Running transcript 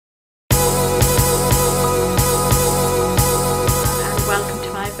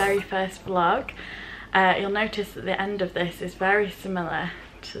first vlog. You'll notice that the end of this is very similar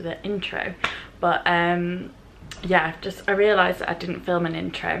to the intro, but yeah, I realised that I didn't film an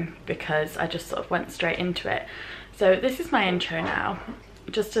intro because I just sort of went straight into it. So this is my intro now,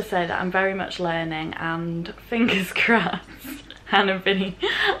 just to say that I'm very much learning, and fingers crossed, and I'm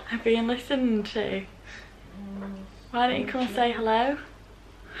being listened to. Why don't you come and say hello?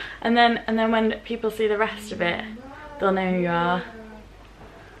 And then when people see the rest of it, they'll know who you are.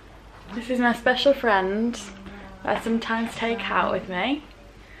 This is my special friend that I sometimes take out with me.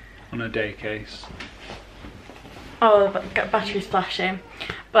 On a day case. Oh, the battery's flashing.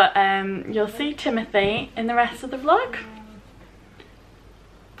 But you'll see Timothy in the rest of the vlog.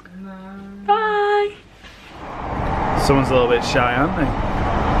 Bye! Someone's a little bit shy, aren't they?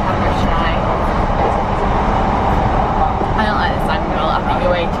 I'm not shy. I don't like this angle. I think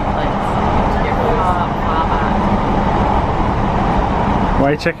you're way too close. Far back. Why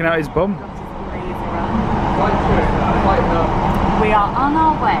are you checking out his bum? We are on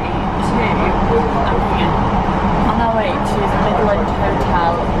our way to the Midland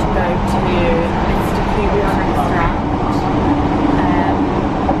Hotel to go to Mr. Cooper's restaurant.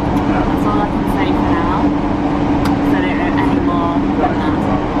 That's all I can say for now, because I don't know any more than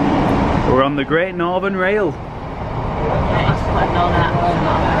that. We're on the Great Northern Rail. Yeah, it's put Northern accent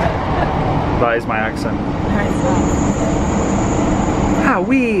on it. That is my accent. No, it's not. Ah,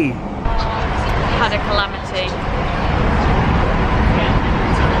 wee! Had a calamity.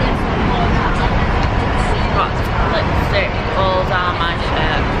 Got lipstick all down my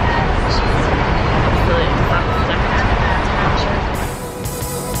shirt. Absolute disaster.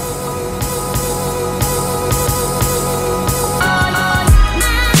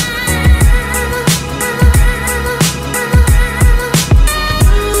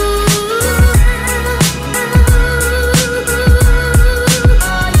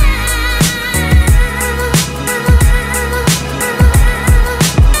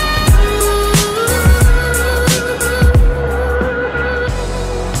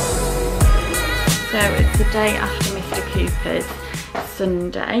 Day after Mr. Cooper's,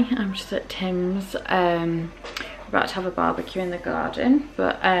 Sunday. I'm just at Tim's, about to have a barbecue in the garden,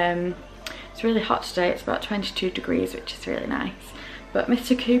 but it's really hot today. It's about 22 degrees, which is really nice, but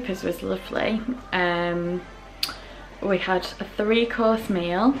Mr. Cooper's was lovely. We had a 3-course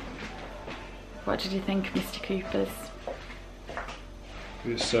meal. What did you think of Mr. Cooper's?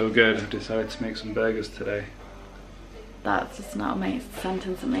 It was so good, I've decided to make some burgers today. That's just not a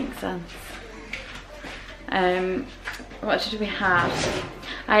sentence that makes sense. What did we have?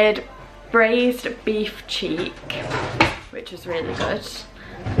 I had braised beef cheek, which was really good,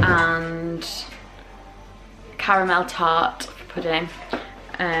 and caramel tart pudding.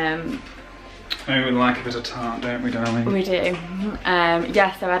 We would like a bit of tart, don't we, darling? We do.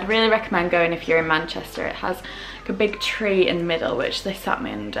 Yeah, so I'd really recommend going if you're in Manchester. It has like a big tree in the middle, which they sat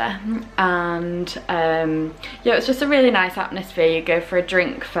me under, and yeah, it's just a really nice atmosphere. You go for a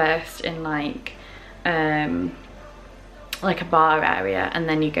drink first in like a bar area, and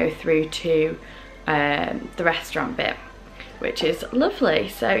then you go through to the restaurant bit, which is lovely.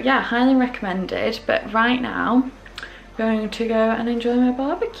 So yeah, highly recommended. But right now I'm going to go and enjoy my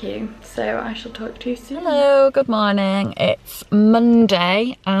barbecue, so I shall talk to you soon. Hello, good morning. It's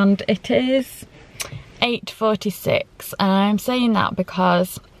Monday and it is 8:46, and I'm saying that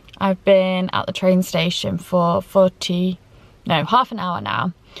because I've been at the train station for half an hour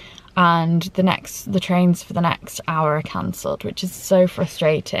now, and the trains for the next hour are cancelled, which is so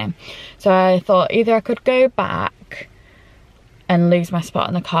frustrating. So I thought either I could go back and lose my spot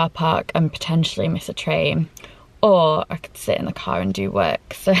in the car park and potentially miss a train, or I could sit in the car and do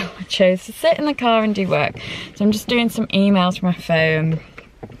work. So I chose to sit in the car and do work. So I'm just doing some emails from my phone,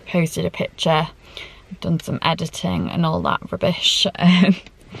 posted a picture, done some editing and all that rubbish.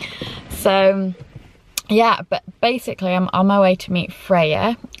 So yeah, but basically I'm on my way to meet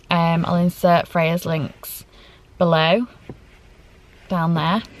Freya. I'll insert Freya's links below, down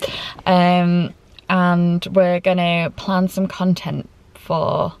there, and we're gonna plan some content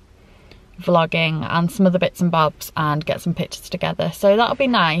for vlogging and some other bits and bobs and get some pictures together. So that'll be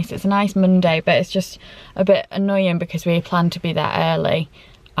nice. It's a nice Monday, but it's just a bit annoying because we planned to be there early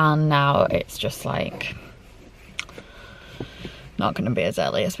and now it's just like not going to be as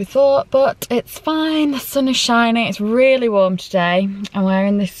early as we thought, but it's fine. The sun is shining. It's really warm today. I'm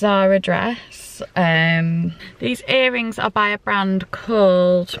wearing this Zara dress. These earrings are by a brand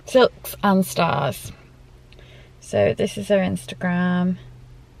called Silks and Stars. So this is her Instagram.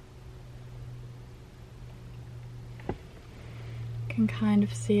 You can kind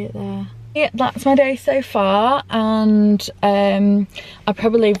of see it there. Yeah, that's my day so far, and I'll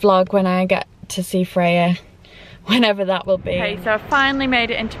probably vlog when I get to see Freya, whenever that will be. Okay, so I finally made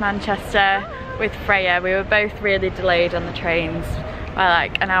it into Manchester with Freya. We were both really delayed on the trains by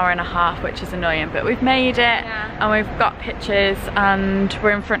like an hour and a half, which is annoying, but we've made it, and we've got pictures, and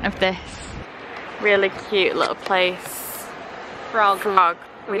we're in front of this really cute little place. Frog.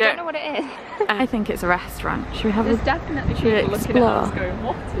 We don't know what it is. I think it's a restaurant. Should we have There's definitely people looking at us going,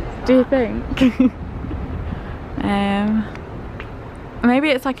 what is that? Do you think? Maybe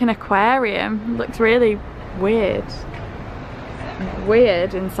it's like an aquarium. It looks really weird.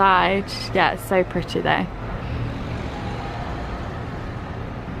 Weird inside. Yeah, it's so pretty though.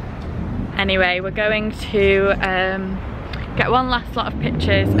 Anyway, we're going to get one last lot of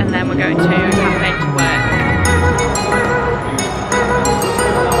pictures, and then we're going to a cafe to work.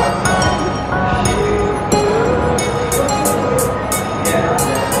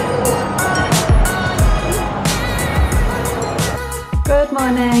 Good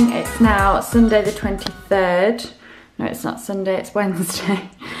morning, it's now Sunday the 23rd. No, it's not Sunday, it's Wednesday.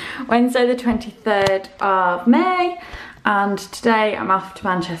 Wednesday the 23rd of May, and today I'm off to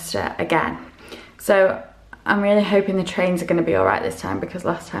Manchester again. So I'm really hoping the trains are going to be alright this time, because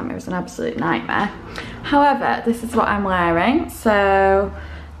last time it was an absolute nightmare. However, this is what I'm wearing. So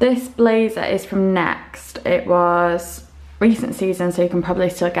this blazer is from Next. It was recent season, so you can probably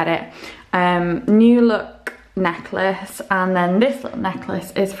still get it. New look necklace, and then this little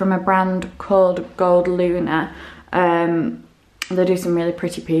necklace is from a brand called Gold Luna. They do some really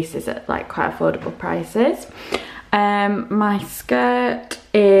pretty pieces at like quite affordable prices. My skirt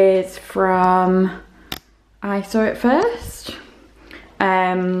is from I Saw It First.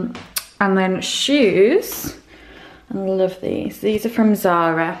 And then shoes, I love these. These are from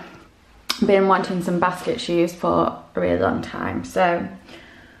Zara. Been wanting some basket shoes for a really long time, so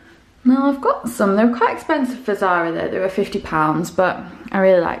now I've got some. They're quite expensive for Zara though. They were £50, but I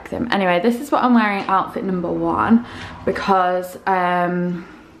really like them. Anyway, this is what I'm wearing, outfit number 1, because I'm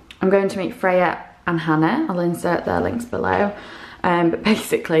going to meet Freya and Hannah. I'll insert their links below. But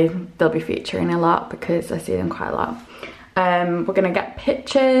basically they'll be featuring a lot because I see them quite a lot. We're gonna get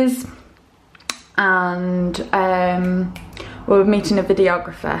pictures, and we're meeting a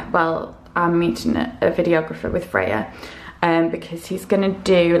videographer. Well, I'm meeting a videographer with Freya, because he's gonna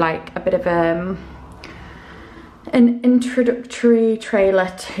do like a bit of an introductory trailer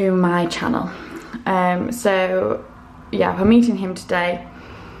to my channel. So yeah, we're meeting him today,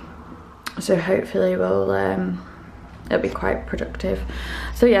 so hopefully we'll it'll be quite productive.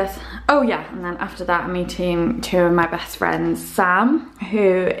 So yes, oh yeah, and then after that I'm meeting 2 of my best friends, Sam,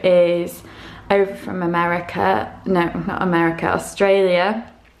 who is over from America, no, not America, Australia.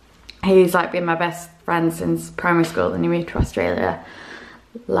 He's like been my best friend since primary school, and he moved to Australia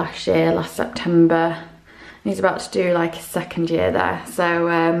last September. And he's about to do like his 2nd year there. So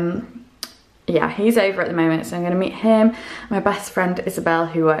yeah, he's over at the moment, so I'm gonna meet him. My best friend Isabel,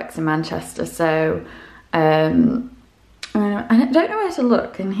 who works in Manchester, so I don't know where to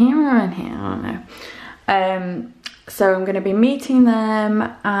look, in here or in here, I don't know. So I'm going to be meeting them,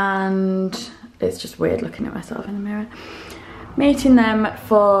 and it's just weird looking at myself in the mirror. Meeting them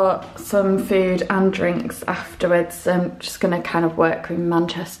for some food and drinks afterwards. I'm just going to kind of work in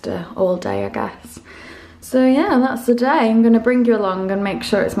Manchester all day, I guess. So yeah, that's the day. I'm going to bring you along and make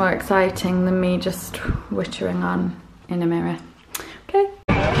sure it's more exciting than me just wittering on in a mirror. Okay.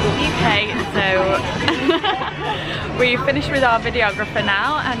 Okay, so we finished with our videographer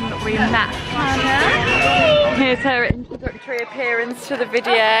now, and we met Hannah. Here's her introductory appearance to the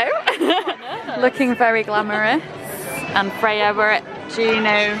video. Looking very glamorous. And Freya, we're at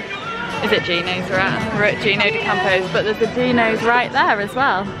Gino. Is it Gino's we're at? We're at Gino de Campos, but there's a Dino's right there as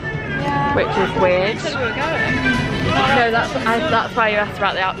well. Yeah. Which is weird. You said we were going. No, that's why you asked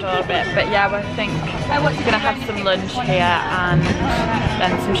about the outdoor bit, but yeah, I think we're gonna have some lunch here and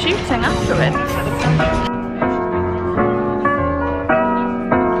then some shooting afterwards.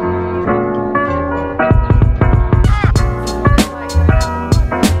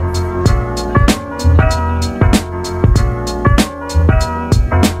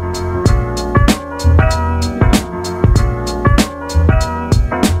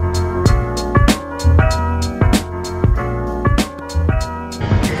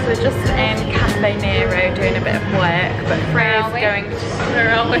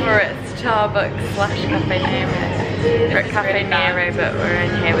 Starbucks slash Cafe Nero. We're at Cafe Nero, but we're in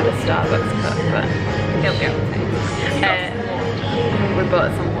here with a Starbucks cup, but he'll be okay. We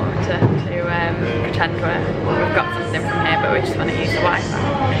bought some water to pretend we've got something from here, but we just want to use the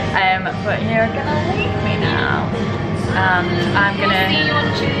Wi-Fi. But you're gonna leave me now, and I'm gonna see you on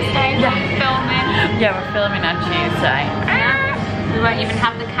Tuesday. Yeah. Yeah, we're filming on Tuesday. We won't even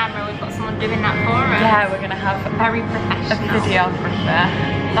have the camera, we've got someone doing that for us. Yeah, we're gonna have Very a professional. videographer.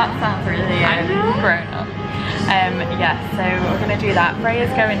 That sounds really grown up. Yeah, so we're gonna do that.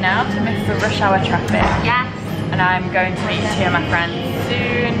 Freya's going now to miss the rush hour traffic. Yes. And I'm going to meet two of my friends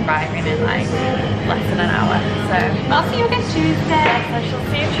soon, arriving in like less than an hour. So I'll see you again Tuesday. yes, I shall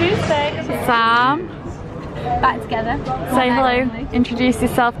see you Tuesday. Sam, Back together. say hello. Introduce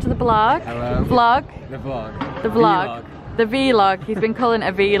yourself to the blog. Hello. Vlog. The vlog. The vlog. The vlog. He's been calling it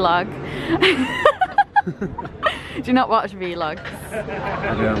a vlog. Do you not watch vlogs?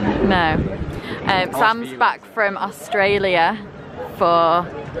 I don't. No. Sam's back from Australia for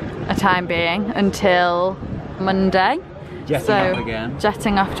a time being until Monday. Jetting off again.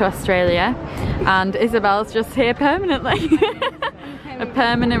 Jetting off to Australia. And Isabel's just here permanently. A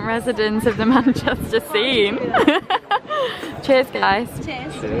permanent resident of the Manchester scene. Cheers guys.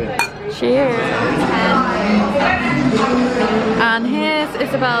 Cheers. Cheers. And here's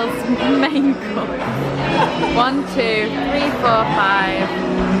Isabel's main course. 1, 2, 3, 4, 5,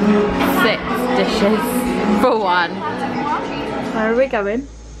 6 dishes for one. Where are we going?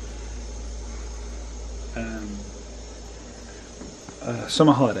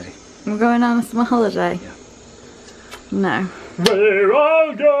 Summer holiday. We're going on a summer holiday? Yeah. No. We're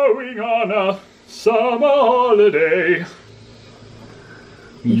all going on a summer holiday.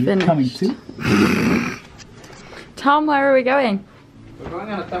 You finished. coming too? Tom, where are we going? We're going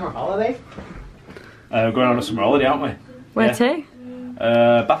on a summer holiday? We're going on a summer holiday, aren't we? Where Yeah. to?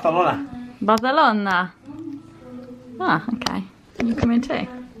 Barcelona. Barcelona. Ah, okay. You coming too?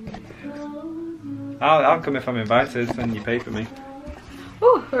 I'll come if I'm invited and you pay for me.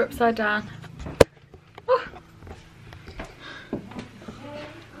 Oh, we're upside down. Oh.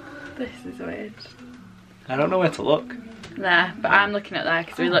 This is weird. I don't know where to look. There, but I'm looking at there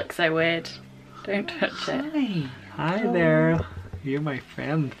because we look so weird. Don't touch it. Hi there. You're my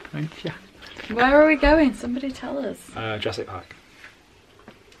friend, aren't you? Where are we going? Somebody tell us. Jurassic Park.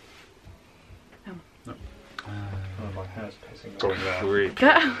 No. No. My hair's pissing. Going there.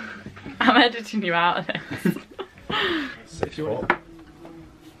 Go. I'm editing you out of this. If you want.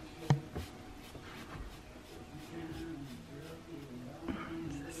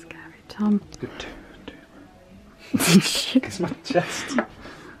 This is scary, Tom. It's my chest.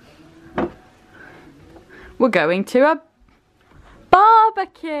 We're going to a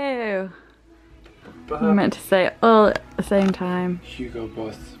barbecue. We meant to say it all at the same time. Hugo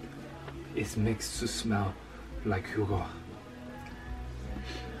Boss is makes to smell like Hugo.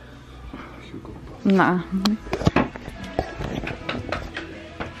 Hugo Boss. Nah.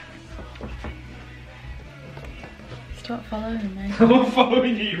 Stop following me. I'm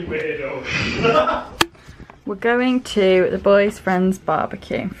following you, weirdo. We're going to the boy's friend's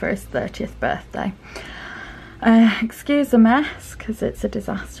barbecue for his 30th birthday. Excuse the mess because it's a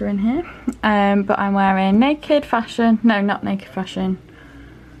disaster in here, but I'm wearing naked fashion, no not naked fashion,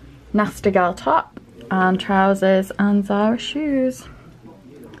 Nasty Gal top and trousers and Zara shoes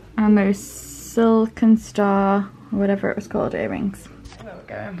and those Silken Star or whatever it was called earrings. Where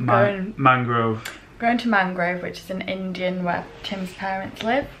we're going? Mangrove. Going to Mangrove, which is an Indian where Tim's parents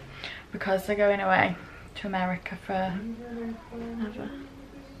live, because they're going away to America for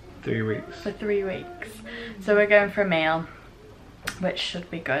 3 weeks. for 3 weeks. So we're going for a meal, which should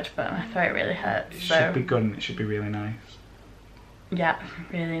be good, but my throat really hurts. It So should be good and it should be really nice. yeah,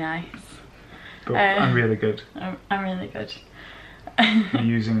 really nice. But I'm really good. I'm really good. We're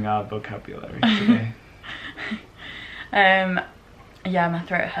using our vocabulary today. Yeah, my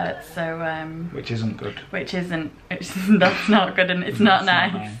throat hurts, so Which isn't good. that's not good and it's not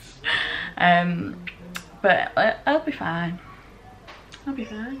nice. But I'll be fine. I'll be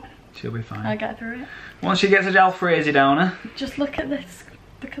fine. She'll be fine. I'll get through it. Once she gets a Jalfrezi down her. Just look at this.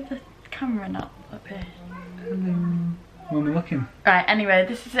 Look at the camera not up here. When we're looking. Right, anyway,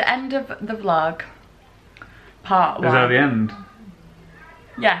 this is the end of the vlog. Part 1. Is that the end?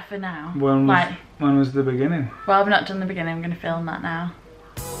 Yeah, for now. When was the beginning? Well, I've not done the beginning, I'm going to film that now.